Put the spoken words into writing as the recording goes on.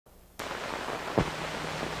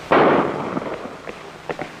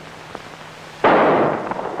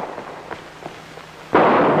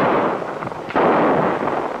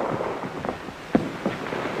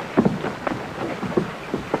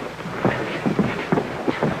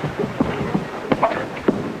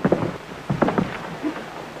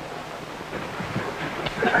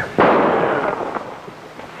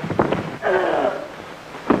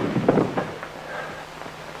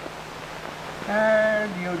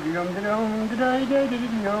Oh,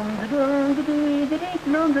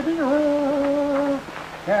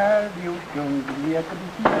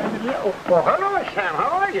 hello, Sam. How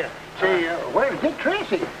are you? Say, where's Dick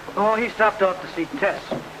Tracy? Oh, he stopped off to see Tess.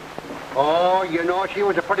 Oh, you know, she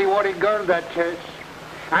was a pretty worried girl, that Tess.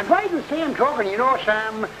 And by the same token, you know,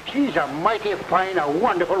 Sam, she's a mighty fine, a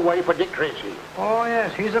wonderful wife for Dick Tracy. Oh,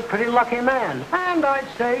 yes, he's a pretty lucky man. And I'd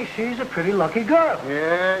say she's a pretty lucky girl.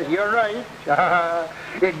 Yes, you're right.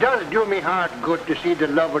 It does do me heart good to see the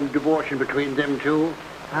love and devotion between them two.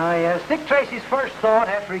 Ah, yes. Dick Tracy's first thought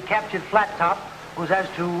after he captured Flat Top was as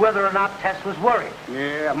to whether or not Tess was worried.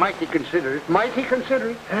 Yeah, mighty considerate, mighty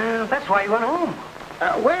considerate. That's why he went home.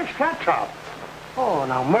 Where's Flat Top? Oh,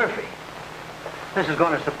 now, Murphy. This is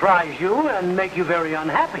going to surprise you and make you very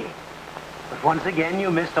unhappy. But once again,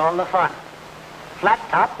 you missed all the fun. Flat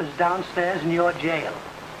Top is downstairs in your jail.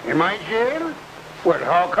 In my jail? Well,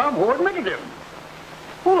 how come? Who admitted him?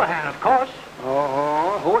 Houlihan, of course.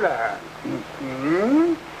 Oh, Houlihan.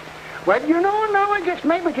 Mm-hmm. Well, you know, now I guess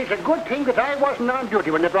maybe it's a good thing that I wasn't on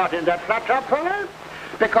duty when they brought in that Flat Top fella.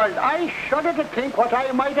 Because I shudder to think what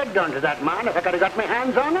I might have done to that man if I could have got my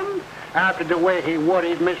hands on him. After the way he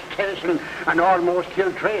worried Miss Tess and almost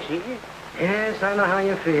killed Tracy. Yes, I know how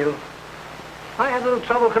you feel. I had a little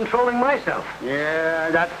trouble controlling myself.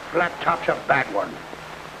 Yeah, that Flat Top's a bad one.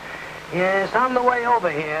 Yes, on the way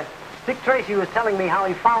over here, Dick Tracy was telling me how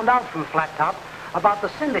he found out from Flat Top about the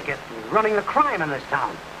syndicate running the crime in this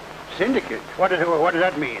town. Syndicate? What does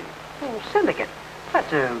that mean? Oh, syndicate.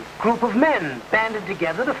 That's a group of men banded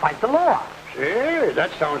together to fight the law. Say,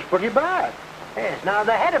 that sounds pretty bad. Yes, now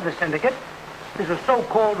the head of the syndicate is a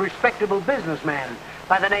so-called respectable businessman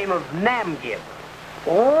by the name of Namgib.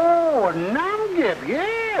 Oh, Namgib,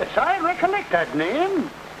 yes, I recollect that name.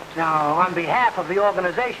 Now, on behalf of the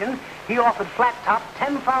organization, he offered Flat Top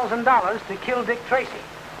 $10,000 to kill Dick Tracy.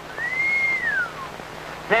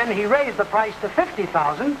 Then he raised the price to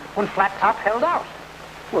 $50,000 when Flat Top held out.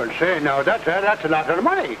 Well, say, now, that's a lot of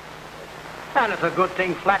money. And it's a good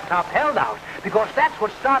thing Flat Top held out, because that's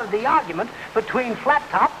what started the argument between Flat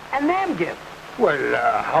Top and Namgib. Well,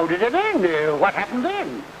 how did it end? What happened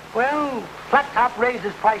then? Well, Flat Top raised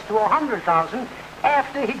his price to $100,000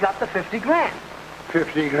 after he got the 50 grand.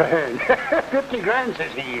 50 grand. 50 grand,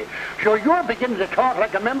 says he. So you're beginning to talk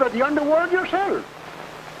like a member of the underworld yourself.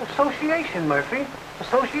 Association, Murphy.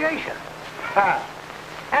 Association. Ha.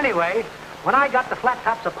 Anyway, when I got to Flat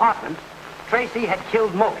Top's apartment, Tracy had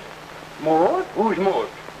killed Moat. Moat? Who's Moat?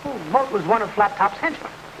 Oh, Moat was one of Flat Top's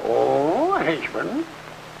henchmen. Oh, a henchman.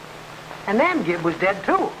 And Namgib was dead,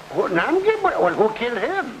 too. Oh, Namgib? Well, who killed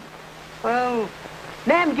him? Well,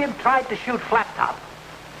 Namgib tried to shoot Flat Top,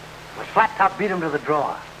 but Flat Top beat him to the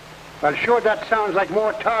draw. Well, sure, that sounds like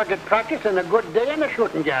more target practice than a good day in a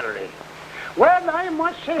shooting gallery. Well, I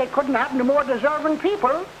must say it couldn't happen to more deserving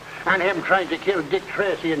people. And him trying to kill Dick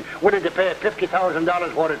Tracy and willing to pay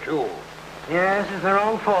 $50,000 for it, too. Yes, it's their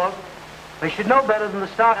own fault. They should know better than to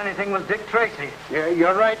start anything with Dick Tracy. Yeah,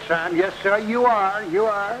 you're right, Sam. Yes, sir, you are. You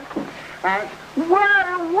are.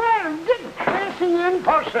 Well, Dick Tracy in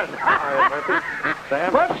person. Hi, Murphy.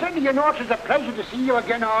 Sam? Well, Cindy, you know, it's a pleasure to see you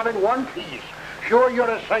again all in one piece. Sure, you're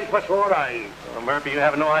a sight for sore eyes. Well, Murphy, you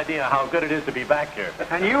have no idea how good it is to be back here.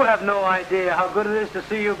 And you have no idea how good it is to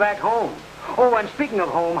see you back home. Oh, and speaking of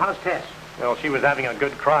home, how's Tess? Well, she was having a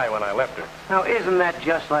good cry when I left her. Now, isn't that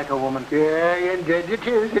just like a woman? Yeah, indeed it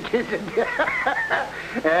is. It is.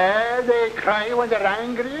 They cry when they're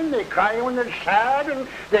angry, and they cry when they're sad, and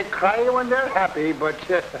they cry when they're happy. But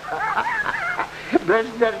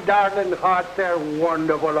bless their darling hearts, they're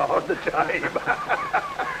wonderful all the time.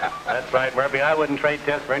 That's right, Murphy. I wouldn't trade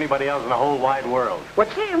Tess for anybody else in the whole wide world. But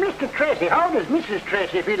say, Mr. Tracy, how does Mrs.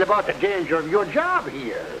 Tracy feel about the danger of your job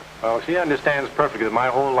here? Well, she understands perfectly that my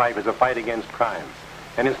whole life is a fight against crime.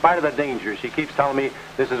 And in spite of the danger, she keeps telling me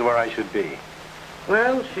this is where I should be.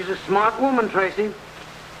 Well, she's a smart woman, Tracy.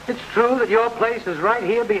 It's true that your place is right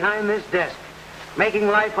here behind this desk, making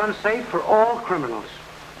life unsafe for all criminals.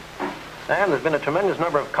 Sam, there's been a tremendous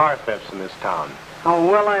number of car thefts in this town. Oh,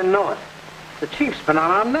 well, I know it. The chief's been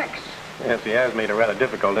on our necks. Yes, he has made it rather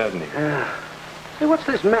difficult, hasn't he? Say, what's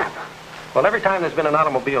this map? Well, every time there's been an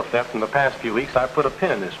automobile theft in the past few weeks, I've put a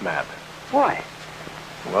pin in this map. Why?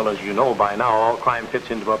 Well, as you know by now, all crime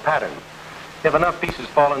fits into a pattern. If enough pieces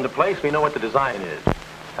fall into place, we know what the design is.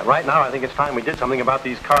 And right now, I think it's time we did something about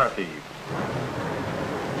these car thieves.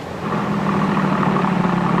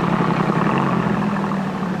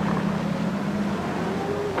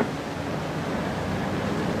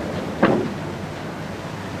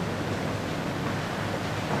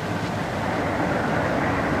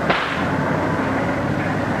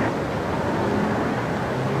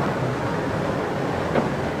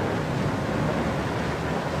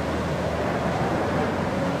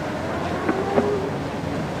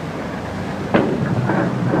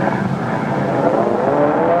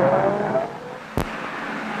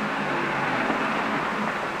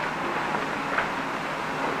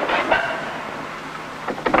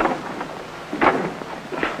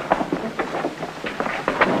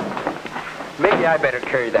 I better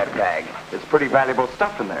carry that bag. It's pretty valuable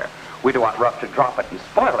stuff in there. We don't want Ruff to drop it and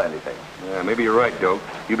spoil anything. Yeah, maybe you're right, Dope.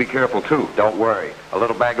 You be careful, too. Don't worry. A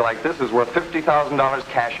little bag like this is worth $50,000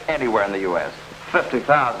 cash anywhere in the U.S.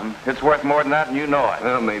 50,000? It's worth more than that, and you know it.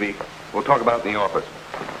 Well, maybe. We'll talk about it in the office.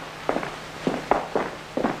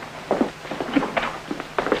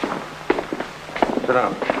 Sit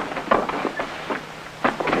down.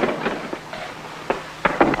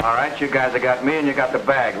 All right, you guys have got me and you got the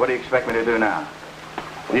bag. What do you expect me to do now?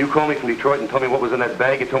 When you called me from Detroit and told me what was in that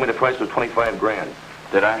bag, you told me the price was 25 grand.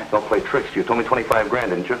 Did I? Don't play tricks. You told me 25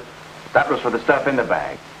 grand, didn't you? That was for the stuff in the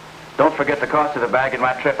bag. Don't forget the cost of the bag in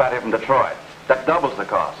my trip out here from Detroit. That doubles the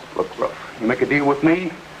cost. Look, Ruff, you make a deal with me,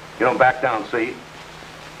 you don't back down, see?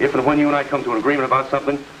 If and when you and I come to an agreement about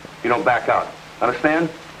something, you don't back out. Understand?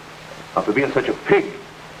 Now, for being such a pig,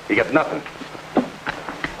 you get nothing.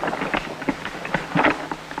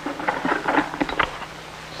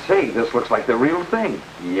 Say, this looks like the real thing.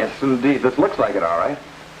 Yes, indeed. This looks like it, all right.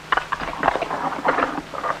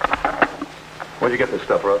 Where'd you get this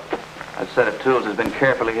stuff, Ruff? That set of tools has been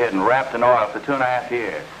carefully hidden, wrapped in oil for 2.5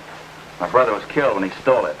 years. My brother was killed when he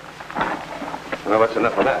stole it. Well, that's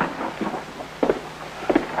enough of that.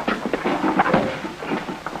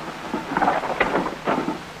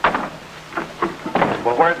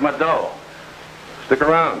 Well, where's my dough? Stick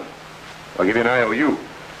around. I'll give you an IOU.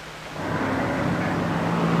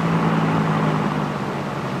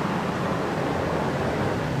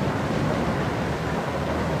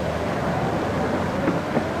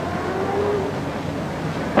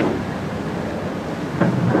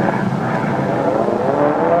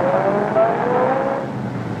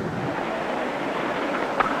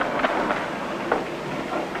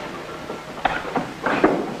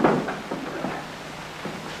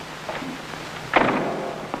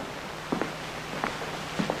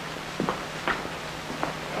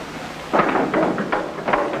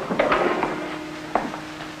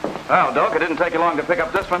 Well, Doc, it didn't take you long to pick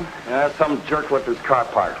up this one. Yeah, some jerk left his car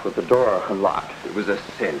parked with the door unlocked. It was a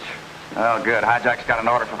cinch. Oh, good. HiJack's got an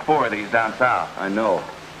order for 4 of these down south. I know.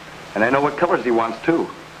 And I know what colors he wants, too.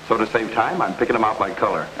 So to save time, I'm picking them out by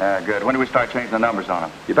color. Good. When do we start changing the numbers on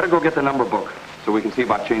them? You better go get the number book so we can see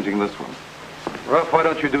about changing this one. Ruff, why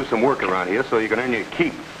don't you do some work around here so you can earn your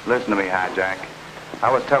keep? Listen to me, HiJack.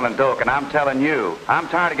 I was telling Doak, and I'm telling you, I'm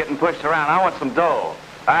tired of getting pushed around. I want some dough.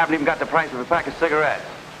 I haven't even got the price of a pack of cigarettes.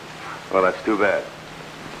 Well, that's too bad.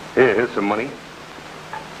 Here's some money.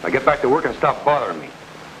 Now get back to work and stop bothering me.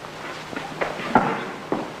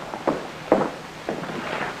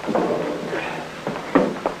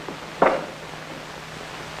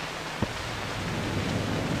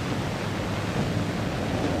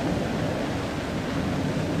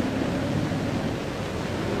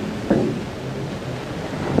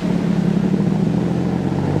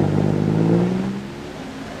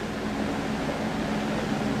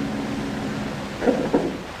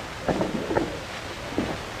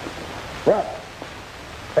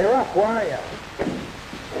 Where are you?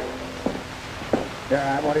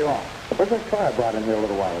 Yeah, what do you want? Where's that car I brought in here a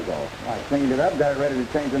little while ago? I cleaned it up, got it ready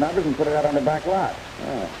to change the numbers, and put it out on the back lot.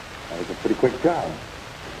 Oh, that was a pretty quick job.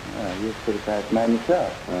 You're a pretty fast man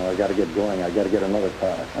yourself. I got to get going. I got to get another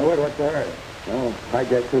car. What's the hurry? Well,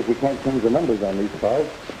 HiJack says we can't change the numbers on these cars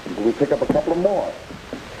until we pick up a couple of more.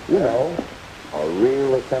 You know, a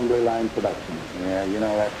real assembly line production. Yeah, you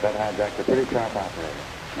know, that HiJack's a pretty sharp operator.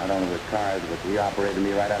 Not only with cars, but he operated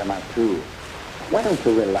me right out of my tools. Why don't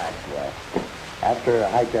you relax, Ruff? After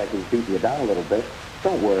HiJack has beaten you down a little bit,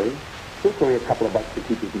 don't worry. He'll throw you a couple of bucks to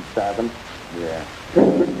keep you from starving. Yeah. Take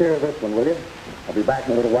good care of this one, will you? I'll be back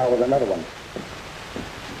in a little while with another one.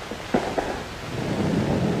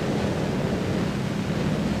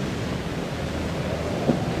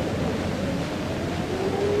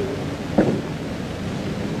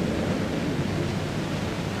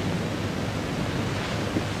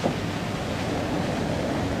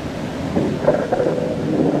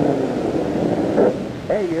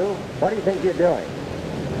 Hey, you. What do you think you're doing?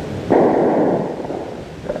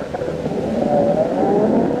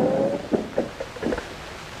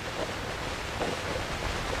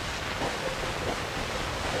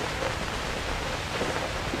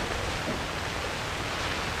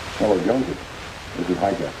 Hello, Jonesy. This is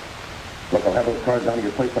HiJack. Look, I'll have those cars down to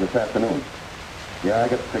your place for this afternoon. Yeah, I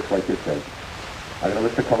got the fix like you said. I got a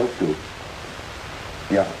list of colors, too.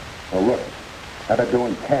 Yeah. Well, look. How about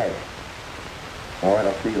doing cash? All right,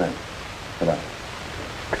 I'll see you then. Bye-bye.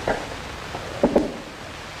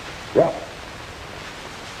 Rock.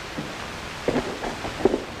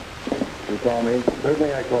 You call me?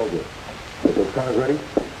 Certainly I called you. Is those cars ready?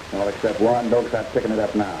 All except one. Don't start picking it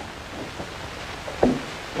up now.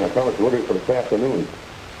 I promised delivery for this afternoon.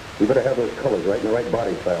 We better have those colors right in the right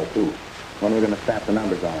body style, too. When are we going to stamp the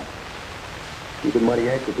numbers on it? You've been mighty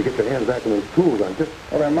anxious to get your hands back on those tools, aren't you?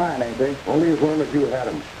 Well, they're mine, ain't they? Only as long as you had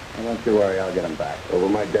them. Well, don't you worry, I'll get them back. Over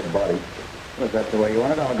my dead body. Well, if that's the way you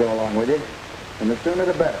want it, I'll go along with you. And the sooner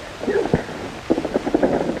the better.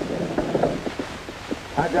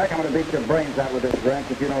 HiJack, I'm going to beat your brains out with this wrench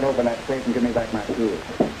if you don't open that safe and give me back my tools.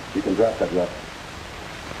 You can drop that, Russ.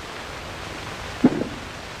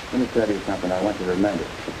 Let me tell you something I want you to remember.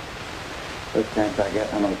 First chance I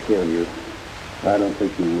get, I'm going to kill you. I don't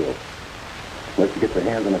think you will. Unless you get your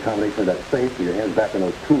hands on the combination of that safe or your hands back on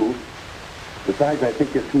those tools. Besides, I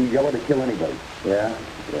think you're too yellow to kill anybody. Yeah?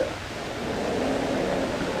 Yeah.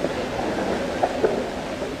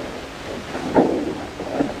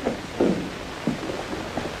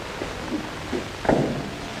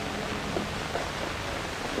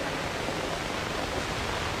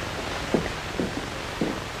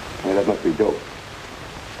 Hey, that must be dope.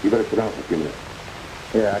 You better sit down for a few minutes.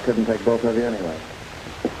 Yeah, I couldn't take both of you anyway.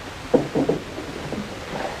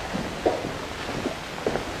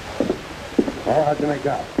 Oh, how'd you make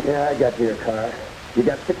out? Yeah, I got to your car. You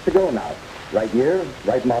got 6 to go now. Right year,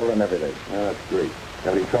 right model, and everything. Oh, that's great.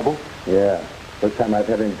 Have any trouble? Yeah. First time I've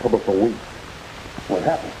had any trouble for weeks. What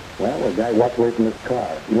happened? Well, a guy walked away from his car.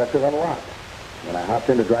 He left it unlocked. When I hopped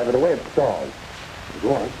in to drive it away, it stalled.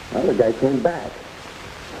 Go on. Well, the guy came back.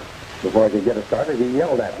 Before I could get it started, he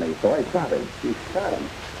yelled at me, so I shot him. You shot him.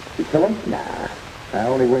 You kill him? Nah. I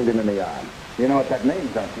only winged him in the arm. You know what that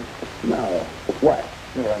means, don't you? No. What?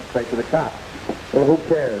 You went straight to the cops. Well, who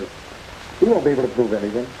cares? He won't be able to prove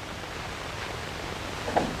anything.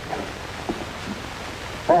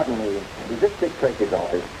 Pardon me. Is this Dick Tracy's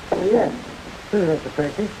office? Yes. This is Mr.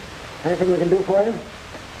 Tracy. Anything we can do for you?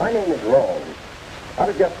 My name is Rose. I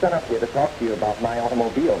was just sent up here to talk to you about my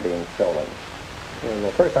automobile being stolen.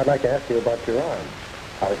 Well, first I'd like to ask you about your arm.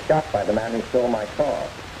 I was shot by the man who stole my car.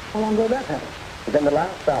 How long ago that happened? Within the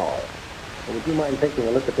last hour. Well, would you mind taking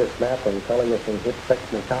a look at this map and telling us in which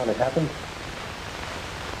section of town it happened?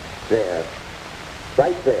 There.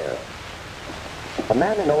 Right there. A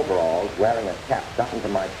man in overalls wearing a cap got into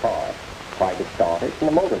my car, tried to start it, and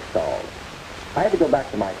the motor stalled. I had to go back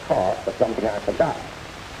to my car for something I forgot.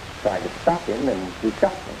 Tried to stop him, and he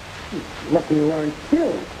shot me. Lucky you weren't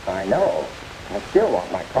killed. I know. I still want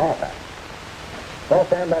my car back. Well,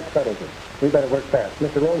 Sam, that's settled it. We better work fast.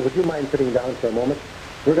 Mr. Rose, would you mind sitting down for a moment?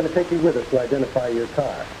 We're going to take you with us to identify your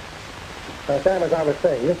car. Sam, as I was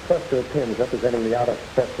saying, this cluster of pins representing the outer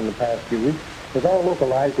thefts in the past few weeks is all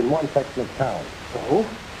localized in one section of town. Oh?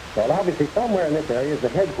 Well, obviously, somewhere in this area is the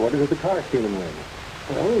headquarters of the car stealing ring.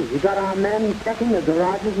 Oh, you got our men checking the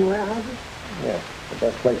garages and warehouses? Yes. The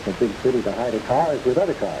best place in a big city to hide a car is with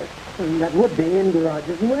other cars. And that would be in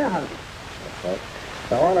garages and warehouses. Right.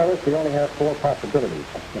 Now, on our list, we only have 4 possibilities.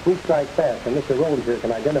 If we strike fast and Mr. Rhodes here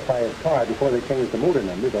can identify his car before they change the motor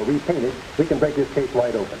numbers or repaint it, we can break this case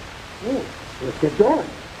wide open. Oh, let's get going.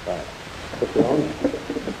 Right. Mr. Rhodes?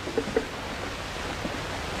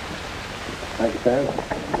 Thank you, Sam.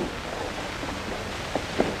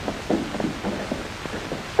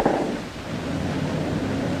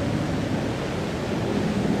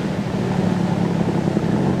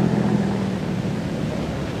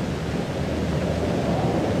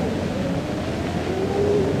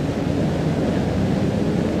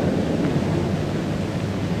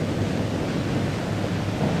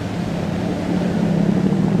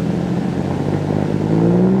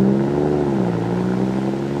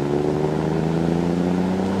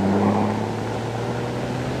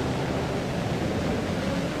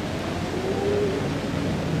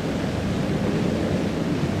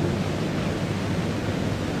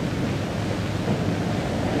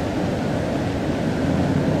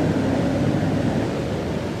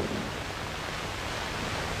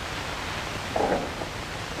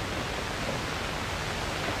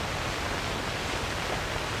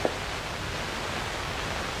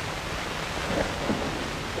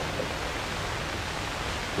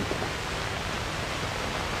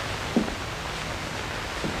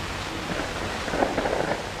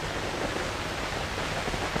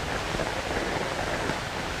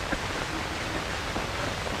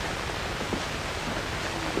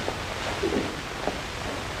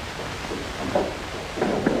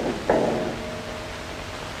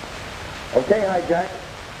 Okay, HiJack.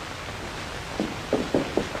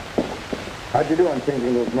 How'd you do on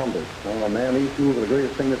changing those numbers? Oh, man, these tools are the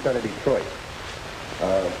greatest thing this side of Detroit.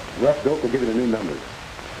 Rough Doak will give you the new numbers.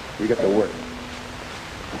 You get to work.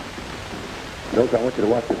 Doak, I want you to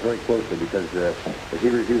watch this very closely because if he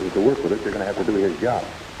refuses to work with us, you're going to have to do his job.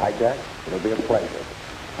 HiJack, it'll be a pleasure.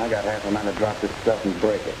 I got half a minute to drop this stuff and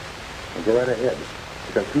break it. Well, go right ahead.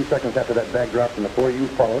 Because 2 seconds after that bag drops in the floor, you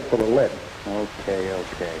follow it full of lead. Okay.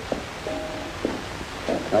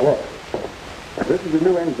 Now look, this is the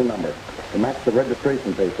new engine number to match the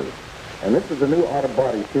registration papers. And this is the new auto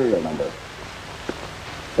body serial number.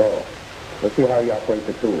 So, let's see how you operate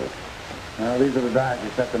the tool. Now, these are the dies you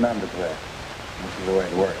set the numbers with. This is the way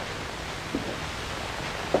it works.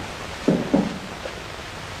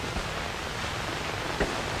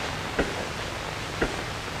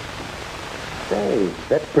 Hey,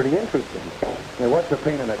 that's pretty interesting. Now, what's the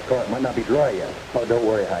paint in that car? It might not be dry yet. Oh, don't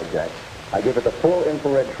worry, HiJack. I gave it the full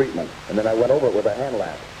infrared treatment, and then I went over it with a hand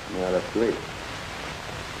lamp. Yeah, that's great.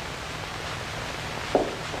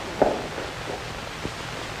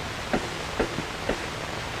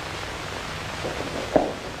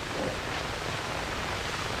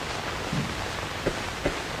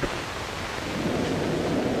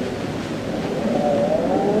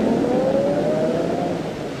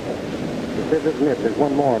 This isn't it. There's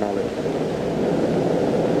one more on our list.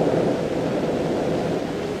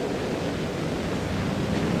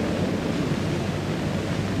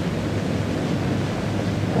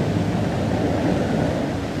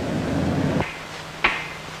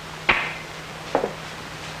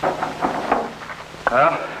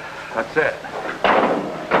 Well, that's it.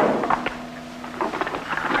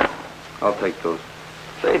 I'll take those.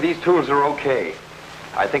 Say, these tools are okay.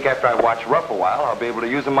 I think after I watch Ruff a while, I'll be able to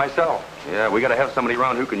use them myself. Yeah, we gotta have somebody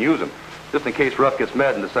around who can use them, just in case Ruff gets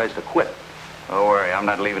mad and decides to quit. Don't worry, I'm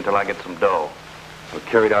not leaving till I get some dough. We'll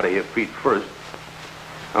carry it out of your feet first.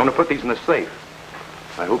 I want to put these in the safe.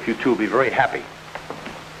 I hope you two will be very happy.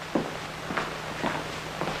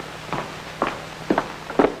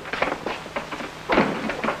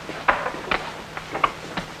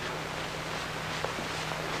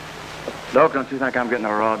 Doc, don't you think I'm getting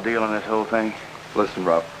a raw deal on this whole thing? Listen,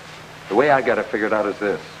 Ruff, the way I got it figured out is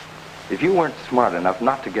this. If you weren't smart enough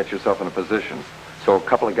not to get yourself in a position so a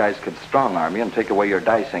couple of guys could strong-arm you and take away your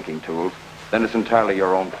die-sinking tools, then it's entirely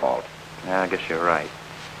your own fault. Yeah, I guess you're right.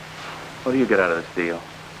 What do you get out of this deal?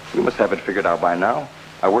 You must have it figured out by now.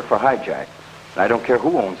 I work for HiJack, and I don't care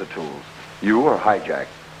who owns the tools, you or HiJack,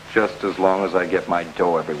 just as long as I get my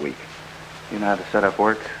dough every week. You know how the setup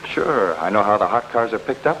works? Sure, I know how the hot cars are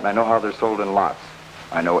picked up, and I know how they're sold in lots.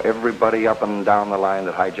 I know everybody up and down the line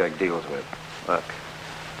that HiJack deals with. Look,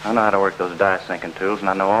 I know how to work those die-sinking tools, and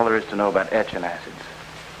I know all there is to know about etching acids.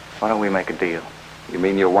 Why don't we make a deal? You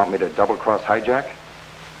mean you want me to double-cross HiJack?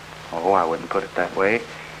 Oh, I wouldn't put it that way.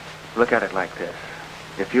 Look at it like this.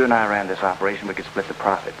 If you and I ran this operation, we could split the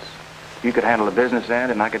profits. You could handle the business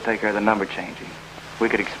end, and I could take care of the number changing. We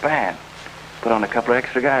could expand. Put on a couple of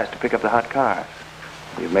extra guys to pick up the hot cars.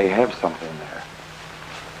 You may have something there.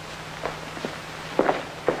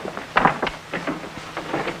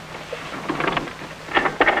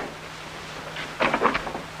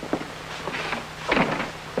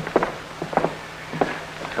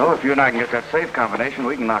 So if you and I can get that safe combination,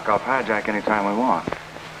 we can knock off HiJack anytime we want.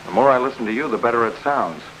 The more I listen to you, the better it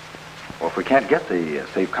sounds. Well, if we can't get the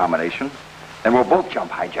safe combination, then we'll both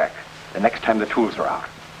jump HiJack the next time the tools are out.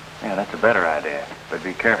 Yeah, that's a better idea. But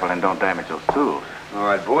be careful and don't damage those tools. All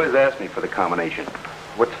right, boys, ask me for the combination.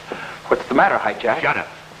 What's the matter, HiJack? Shut up.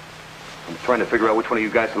 I'm trying to figure out which one of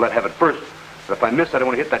you guys to let have it first. But if I miss, I don't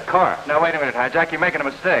want to hit that car. Now, wait a minute, HiJack. You're making a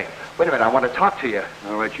mistake. Wait a minute, I want to talk to you.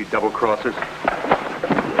 All right, you double-crossers.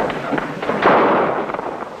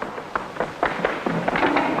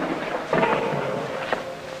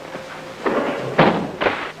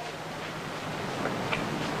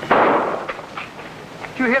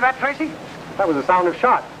 Did you hear that, Tracy? That was the sound of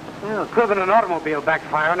shots. Well, could have been an automobile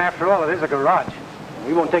backfiring. After all, it is a garage.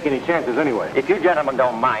 We won't take any chances anyway. If you gentlemen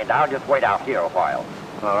don't mind, I'll just wait out here a while.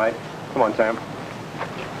 All right. Come on, Sam.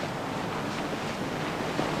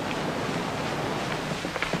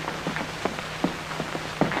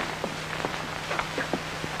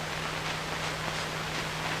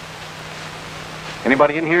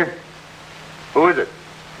 Anybody in here? Who is it?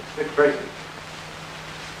 It's Tracy.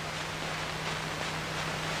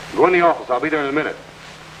 Go in the office. I'll be there in a minute.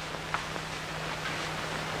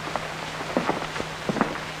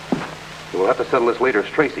 We'll have to settle this later as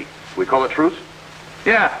Tracy. We call it truce?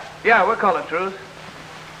 Yeah, we'll call it truce.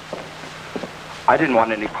 I didn't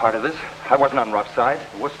want any part of this. I wasn't on Ruff's side.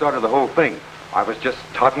 What started the whole thing? I was just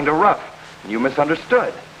talking to Ruff, and you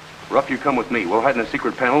misunderstood. Ruff, you come with me. We'll hide in a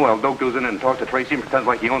secret panel while Doak goes in and talks to Tracy and pretends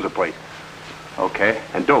like he owns the place. Okay.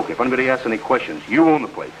 And Doak, if anybody asks any questions, you own the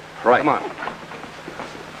place. Right. Come on.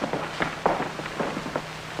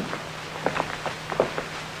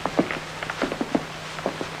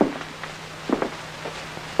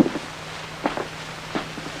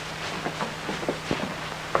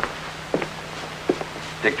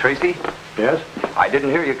 Dick Tracy? Yes? I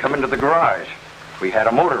didn't hear you come into the garage. We had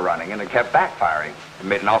a motor running and it kept backfiring. It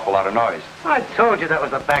made an awful lot of noise. I told you that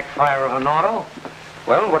was the backfire of an auto.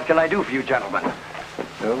 Well, what can I do for you gentlemen?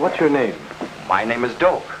 What's your name? My name is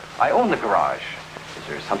Doak. I own the garage. Is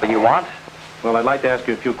there something you want? Well, I'd like to ask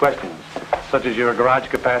you a few questions, such as your garage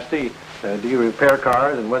capacity. Do you repair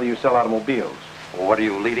cars and whether you sell automobiles? Well, what are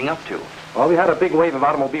you leading up to? Well, we had a big wave of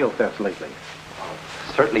automobile thefts lately.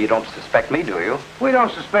 Certainly you don't suspect me, do you? We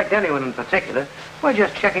don't suspect anyone in particular. We're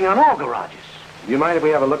just checking on all garages. Do you mind if we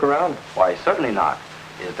have a look around? Why, certainly not.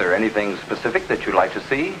 Is there anything specific that you'd like to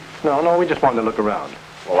see? No, we just wanted to look around.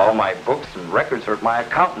 Well, all my books and records are at my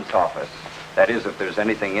accountant's office. That is, if there's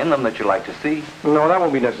anything in them that you'd like to see. No, that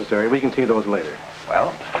won't be necessary. We can see those later.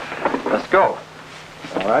 Well, let's go.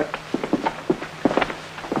 All right.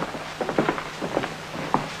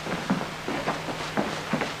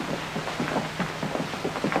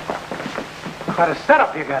 Quite a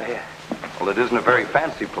setup you got here. Well, it isn't a very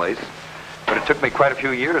fancy place, but it took me quite a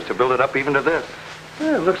few years to build it up even to this.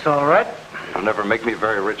 Yeah, it looks all right. It'll never make me a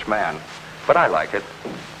very rich man, but I like it.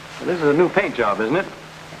 Well, this is a new paint job, isn't it?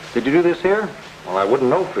 Did you do this here? Well, I wouldn't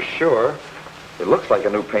know for sure. It looks like a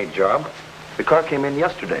new paint job. The car came in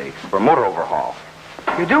yesterday for a motor overhaul.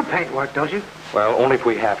 You do paint work, don't you? Well, only if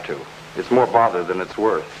we have to. It's more bother than it's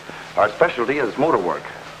worth. Our specialty is motor work.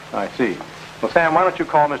 I see. Well, Sam, why don't you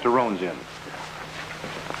call Mr. Rones in?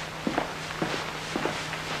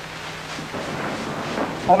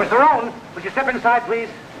 Oh, Mr. Rowan, would you step inside, please?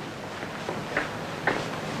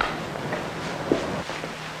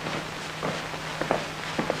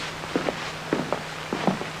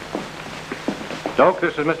 Doak,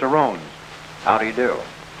 this is Mr. Rones. How do you do?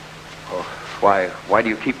 Oh, why do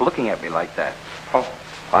you keep looking at me like that? Oh,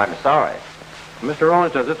 I'm sorry. Mr.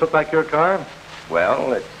 Rones, does this look like your car?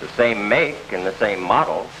 Well, it's the same make and the same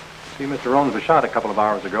model. See, Mr. Rones was shot a couple of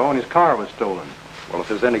hours ago, and his car was stolen. Well, if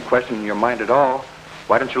there's any question in your mind at all,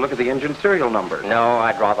 why don't you look at the engine serial number? No,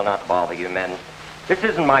 I'd rather not bother you men. This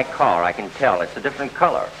isn't my car, I can tell. It's a different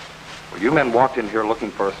color. Well, you men walked in here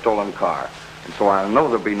looking for a stolen car, and so I know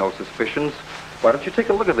there'll be no suspicions. Why don't you take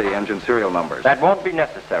a look at the engine serial numbers? That won't be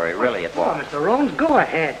necessary, really, it Oh, won't. Mr. Rowan, go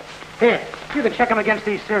ahead. Here, you can check them against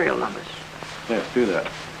these serial numbers. Yes, do that.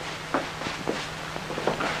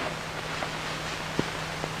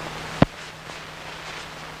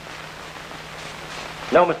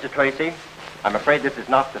 No, Mr. Tracy. I'm afraid this is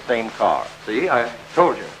not the same car. See, I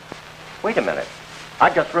told you. Wait a minute. I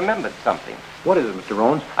just remembered something. What is it, Mr.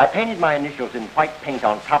 Rones? I painted my initials in white paint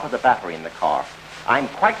on top of the battery in the car. I'm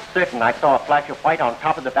quite certain I saw a flash of white on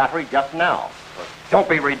top of the battery just now. Don't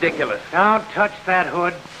be ridiculous. Don't touch that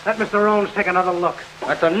hood. Let Mr. Rowan take another look.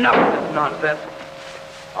 That's enough of this nonsense.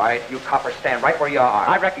 All right, you coppers stand right where you are.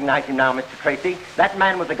 I recognize him now, Mr. Tracy. That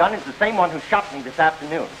man with the gun is the same one who shot me this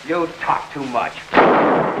afternoon. You talk too much.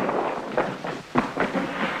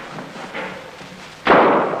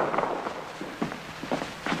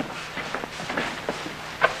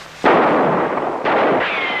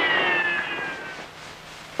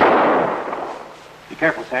 Be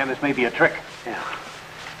careful, Sam. This may be a trick. Yeah.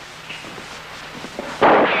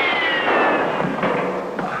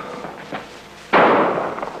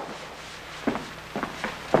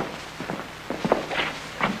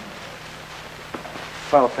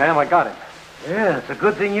 Well, Sam, I got him. Yeah, it's a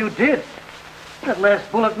good thing you did. That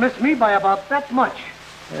last bullet missed me by about that much.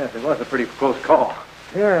 Yes, it was a pretty close call.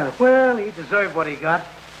 Yeah, well, he deserved what he got.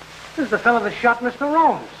 This is the fellow that shot Mr.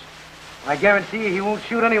 Rones. I guarantee you he won't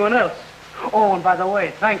shoot anyone else. Oh, and by the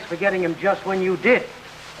way, thanks for getting him just when you did.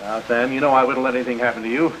 Now, Sam, you know I wouldn't let anything happen to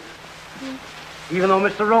you. Even though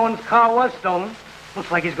Mr. Rowan's car was stolen,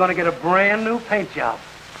 looks like he's going to get a brand new paint job.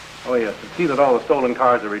 Oh, yes. And see that all the stolen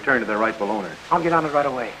cars are returned to their rightful owners. I'll get on it right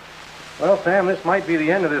away. Well, Sam, this might be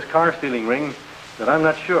the end of this car stealing ring, but I'm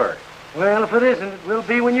not sure. Well, if it isn't, it will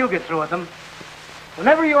be when you get through with them.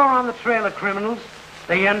 Whenever you're on the trail of criminals,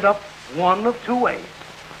 they end up one of two ways.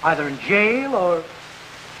 Either in jail or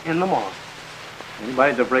in the morgue.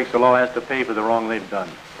 Anybody that breaks the law has to pay for the wrong they've done.